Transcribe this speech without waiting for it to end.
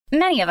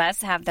Many of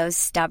us have those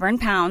stubborn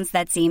pounds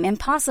that seem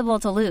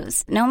impossible to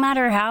lose, no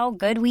matter how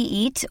good we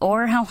eat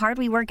or how hard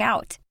we work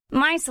out.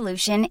 My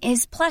solution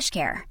is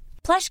PlushCare.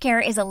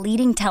 PlushCare is a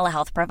leading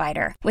telehealth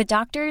provider with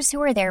doctors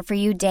who are there for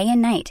you day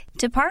and night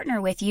to partner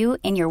with you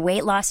in your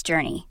weight loss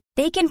journey.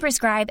 They can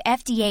prescribe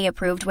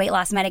FDA-approved weight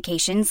loss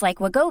medications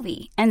like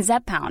Wegovy and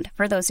Zepbound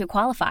for those who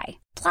qualify.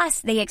 Plus,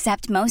 they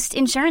accept most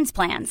insurance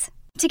plans.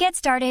 To get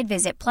started,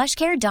 visit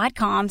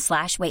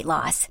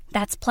plushcare.com/weightloss.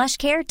 That's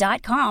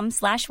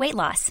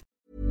plushcare.com/weightloss.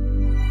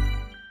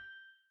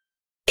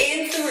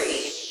 In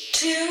 3,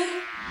 2,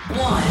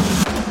 1.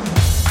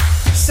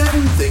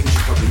 7 things you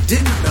probably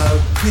didn't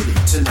know you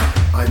need to know.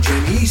 I'm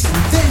Jamie East, and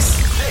this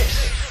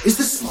is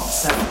the Smart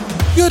 7.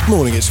 Good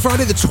morning, it's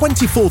Friday the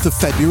 24th of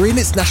February and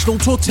it's National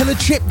Tortilla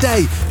Chip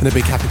Day. And a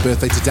big happy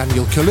birthday to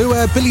Daniel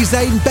Kaluuya, Billy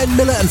Zane, Ben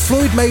Miller and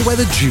Floyd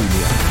Mayweather Jr.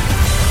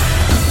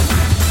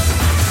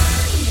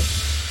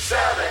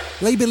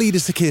 Labour leader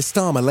Sir Keir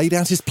Starmer laid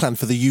out his plan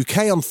for the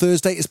UK on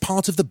Thursday as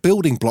part of the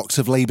building blocks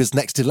of Labour's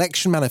next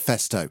election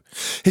manifesto.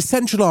 His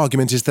central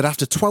argument is that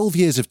after 12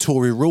 years of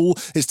Tory rule,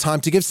 it's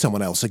time to give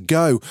someone else a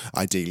go,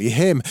 ideally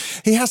him.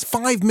 He has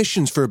 5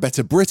 missions for a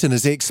better Britain,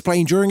 as he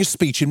explained during a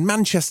speech in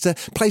Manchester,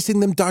 placing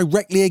them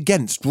directly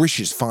against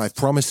Rish's 5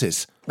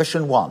 promises.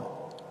 Mission 1,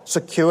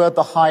 secure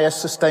the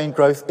highest sustained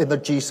growth in the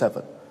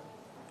G7.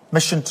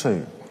 Mission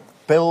 2,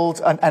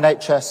 build an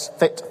NHS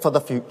fit for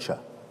the future.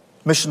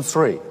 Mission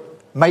 3,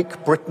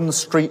 make Britain's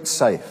streets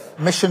safe.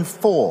 Mission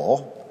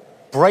 4,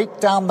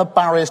 break down the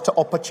barriers to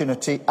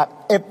opportunity at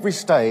every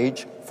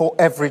stage for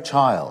every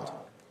child.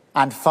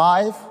 And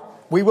 5,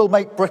 we will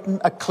make Britain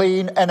a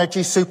clean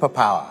energy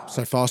superpower.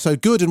 So far so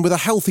good, and with a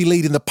healthy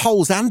lead in the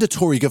polls and a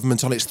Tory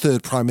government on its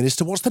third Prime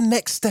Minister, what's the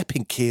next step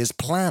in Keir's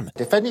plan?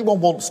 If anyone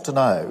wants to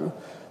know,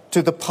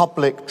 do the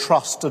public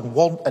trust and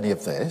want any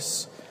of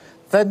this,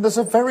 then there's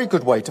a very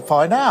good way to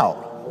find out.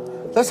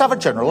 Let's have a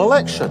general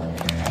election.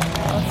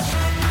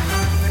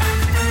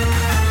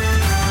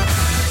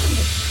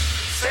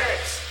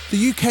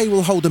 The UK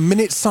will hold a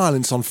minute's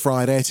silence on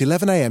Friday at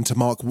 11 a.m. to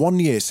mark 1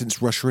 year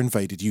since Russia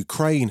invaded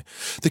Ukraine.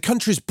 The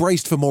country's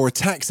braced for more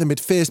attacks amid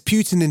fears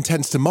Putin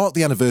intends to mark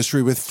the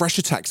anniversary with fresh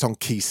attacks on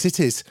key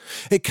cities.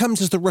 It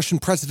comes as the Russian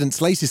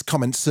president's latest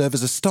comments serve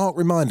as a stark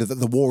reminder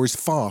that the war is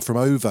far from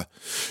over.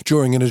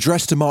 During an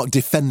address to mark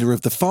Defender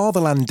of the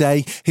Fatherland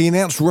Day, he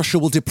announced Russia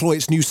will deploy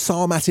its new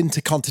Sarmat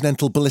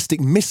intercontinental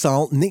ballistic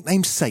missile,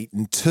 nicknamed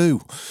Satan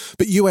II.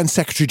 But UN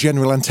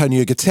Secretary-General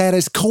Antonio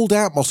Guterres called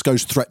out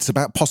Moscow's threats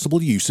about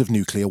possible use of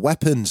nuclear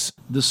weapons.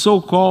 The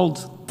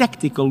so-called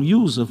tactical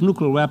use of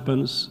nuclear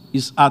weapons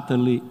is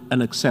utterly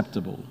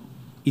unacceptable.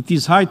 It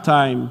is high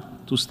time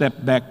to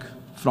step back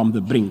from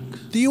the brink.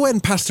 The UN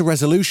passed a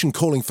resolution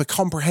calling for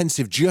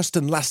comprehensive, just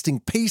and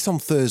lasting peace on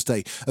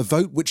Thursday, a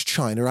vote which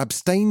China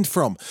abstained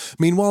from.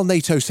 Meanwhile,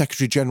 NATO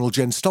Secretary-General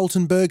Jens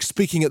Stoltenberg,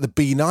 speaking at the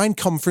B9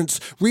 conference,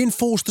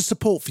 reinforced the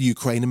support for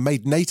Ukraine and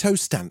made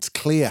NATO's stance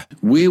clear.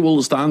 We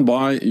will stand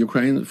by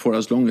Ukraine for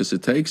as long as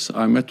it takes.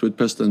 I met with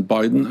President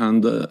Biden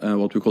and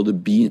what we call the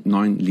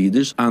B9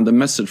 leaders, and the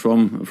message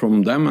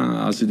from them,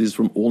 as it is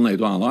from all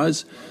NATO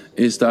allies,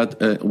 is that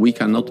we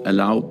cannot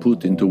allow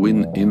Putin to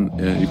win in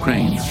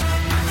Ukraine.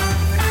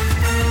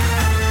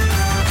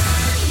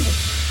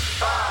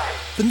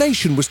 The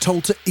nation was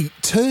told to eat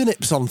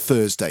turnips on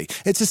Thursday.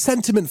 It's a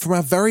sentiment from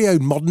our very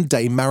own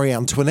modern-day Marie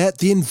Antoinette,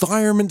 the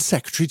Environment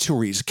Secretary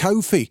Theresa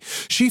Kofi.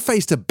 She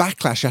faced a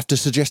backlash after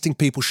suggesting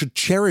people should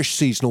cherish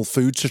seasonal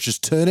foods such as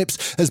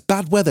turnips, as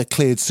bad weather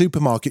cleared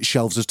supermarket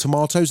shelves of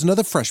tomatoes and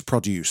other fresh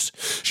produce.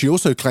 She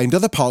also claimed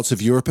other parts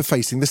of Europe are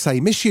facing the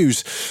same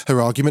issues.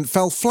 Her argument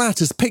fell flat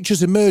as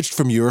pictures emerged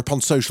from Europe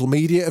on social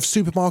media of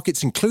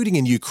supermarkets, including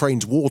in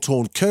Ukraine's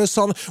war-torn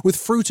Kherson, with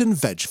fruit and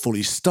veg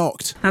fully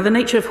stocked. Now, the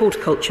nature of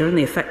horticulture and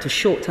the effect of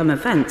short-term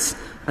events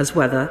as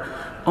weather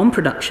on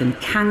production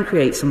can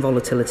create some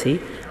volatility,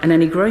 and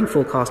any growing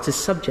forecast is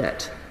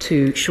subject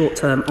to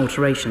short-term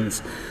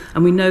alterations.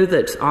 And we know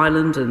that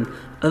Ireland and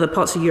other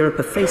parts of Europe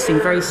are facing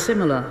very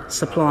similar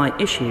supply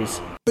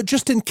issues. But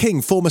Justin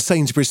King, former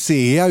Sainsbury's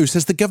CEO,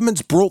 says the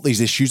government's brought these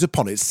issues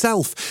upon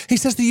itself. He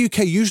says the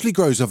UK usually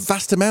grows a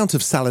vast amount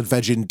of salad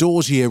veg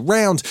indoors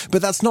year-round,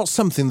 but that's not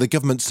something the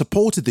government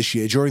supported this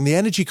year during the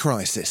energy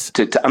crisis.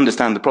 To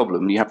understand the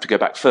problem, you have to go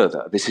back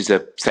further. This is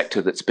a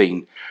sector that's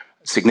been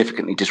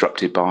significantly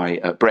disrupted by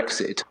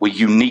Brexit. We're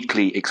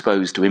uniquely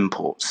exposed to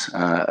imports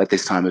at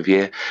this time of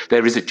year.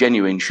 There is a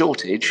genuine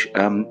shortage,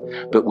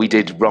 but we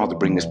did rather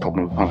bring this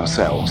problem upon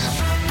ourselves.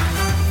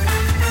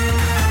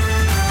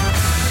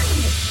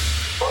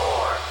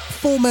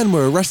 4 men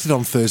were arrested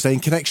on Thursday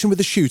in connection with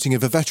the shooting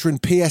of a veteran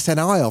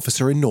PSNI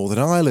officer in Northern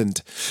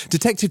Ireland.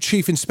 Detective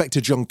Chief Inspector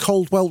John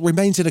Caldwell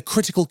remains in a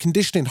critical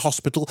condition in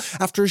hospital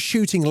after a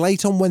shooting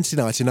late on Wednesday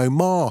night in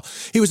Omagh.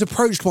 He was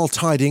approached while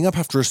tidying up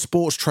after a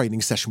sports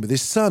training session with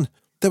his son.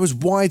 There was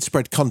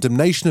widespread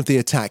condemnation of the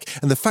attack,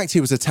 and the fact he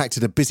was attacked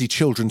at a busy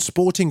children's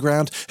sporting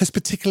ground has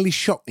particularly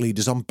shocked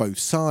leaders on both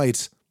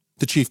sides.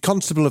 The Chief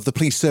Constable of the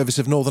Police Service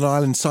of Northern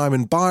Ireland,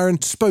 Simon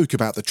Byron, spoke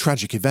about the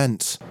tragic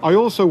events. I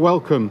also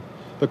welcome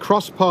the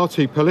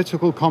cross-party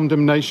political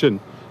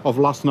condemnation of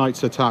last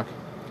night's attack.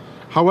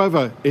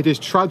 However, it is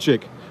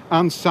tragic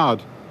and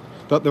sad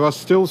that there are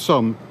still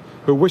some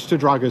who wish to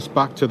drag us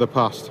back to the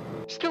past.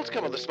 Still to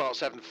come on the Smart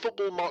 7,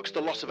 football marks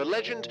the loss of a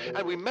legend,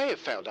 and we may have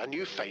found our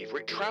new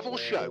favourite travel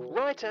show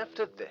right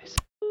after this.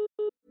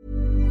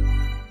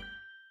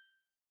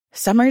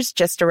 Summer's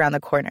just around the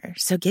corner,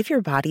 so give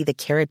your body the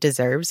care it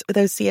deserves with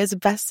Osea's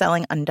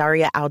best-selling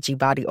Undaria Algae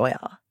Body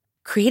Oil.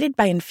 Created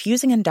by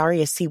infusing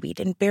Undaria seaweed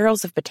in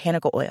barrels of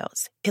botanical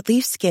oils, it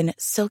leaves skin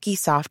silky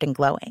soft and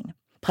glowing.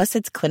 Plus,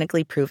 it's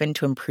clinically proven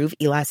to improve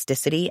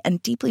elasticity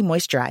and deeply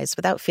moisturize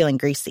without feeling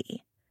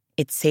greasy.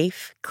 It's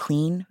safe,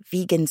 clean,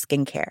 vegan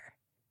skincare.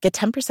 Get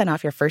 10%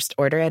 off your first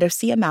order at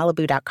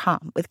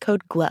OseaMalibu.com with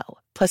code GLOW,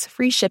 plus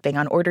free shipping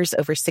on orders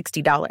over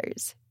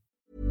 $60.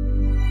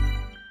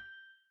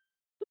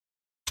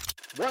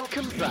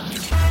 Welcome back.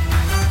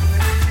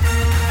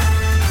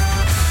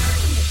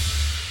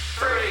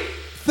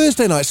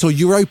 Thursday night saw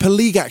Europa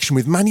League action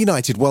with Man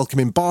United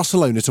welcoming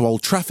Barcelona to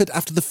Old Trafford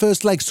after the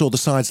first leg saw the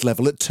sides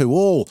level at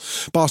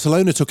 2-2.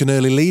 Barcelona took an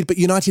early lead, but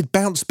United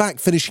bounced back,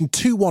 finishing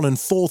 2-1 and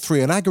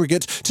 4-3 on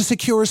aggregate to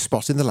secure a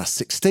spot in the last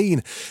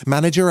 16.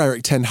 Manager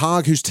Erik ten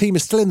Hag, whose team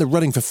is still in the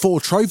running for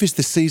 4 trophies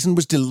this season,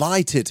 was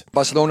delighted.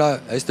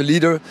 Barcelona is the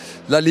leader,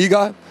 La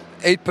Liga.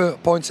 8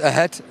 points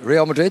ahead,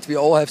 Real Madrid. We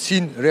all have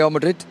seen Real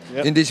Madrid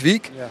in this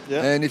week.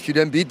 And if you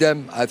then beat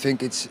them, I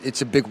think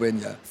it's a big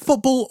win,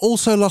 Football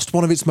also lost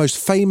one of its most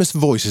famous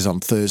voices on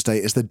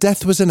Thursday as the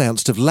death was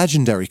announced of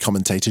legendary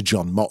commentator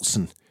John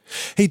Motson.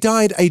 He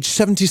died aged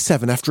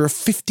 77 after a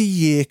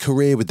 50-year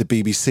career with the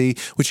BBC,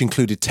 which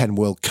included 10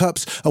 World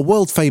Cups, a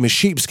world-famous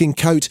sheepskin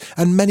coat,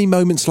 and many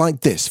moments like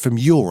this from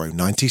Euro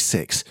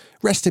 96.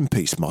 Rest in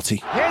peace,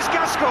 Motty. Here's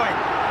Gascoigne.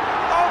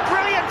 Oh,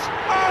 brilliant!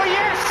 Oh,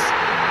 yes!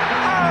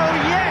 Oh,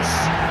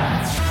 yes!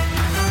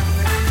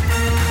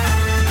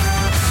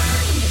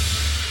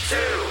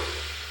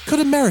 Could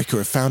America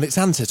have found its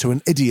answer to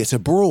An Idiot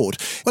Abroad?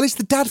 Well, it's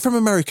the dad from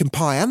American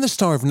Pie and the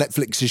star of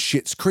Netflix's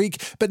Schitt's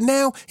Creek, but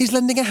now he's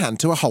lending a hand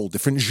to a whole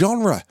different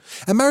genre.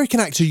 American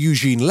actor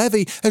Eugene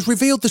Levy has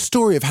revealed the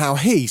story of how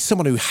he,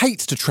 someone who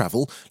hates to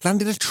travel,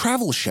 landed a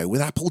travel show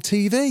with Apple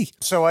TV.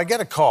 So I get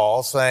a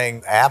call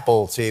saying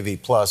Apple TV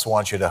Plus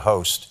wants you to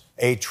host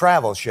a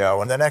travel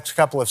show. And the next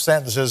couple of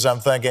sentences, I'm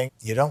thinking,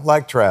 you don't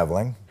like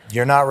traveling.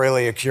 You're not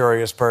really a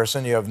curious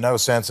person. You have no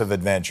sense of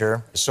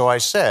adventure. So I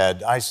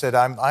said,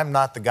 I'm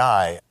not the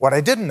guy. What I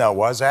didn't know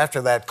was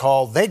after that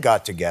call, they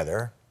got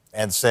together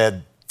and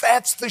said,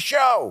 that's the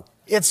show.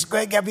 It's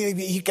great. I mean,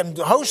 he can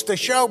host the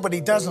show, but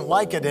he doesn't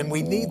like it, and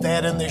we need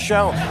that in the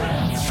show.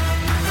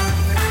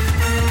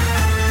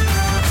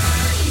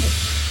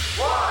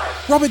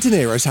 Robert De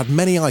Niro's had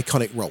many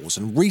iconic roles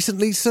and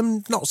recently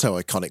some not so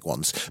iconic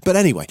ones. But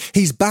anyway,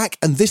 he's back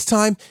and this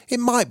time it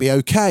might be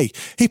okay.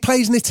 He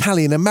plays an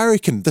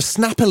Italian-American, the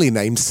snappily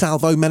named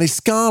Salvo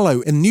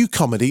Maniscalco, in a new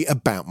comedy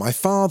about my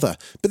father.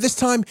 But this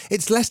time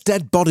it's less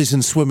dead bodies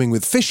and swimming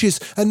with fishes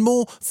and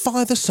more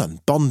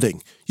father-son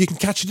bonding. You can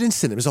catch it in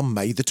cinemas on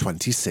May the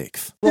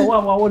 26th.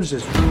 Well, what is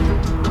this?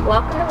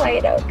 Welcome to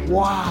White Oak.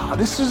 Wow,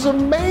 this is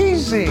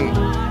amazing.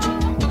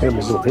 Look at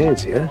his little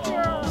hands here.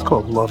 It's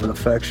called love and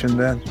affection,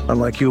 Dan.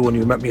 Unlike you, when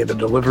you met me in the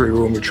delivery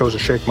room, you chose to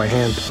shake my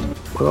hand.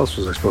 What else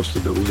was I supposed to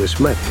do? We just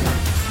met.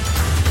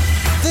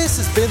 This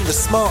has been The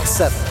Smart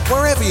 7.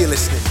 Wherever you're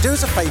listening, do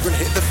us a favour and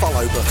hit the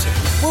follow button.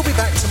 We'll be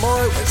back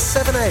tomorrow at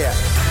 7 a.m.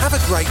 Have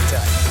a great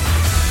day.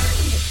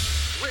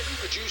 Written,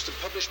 produced and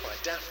published by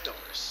Daft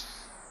Doris.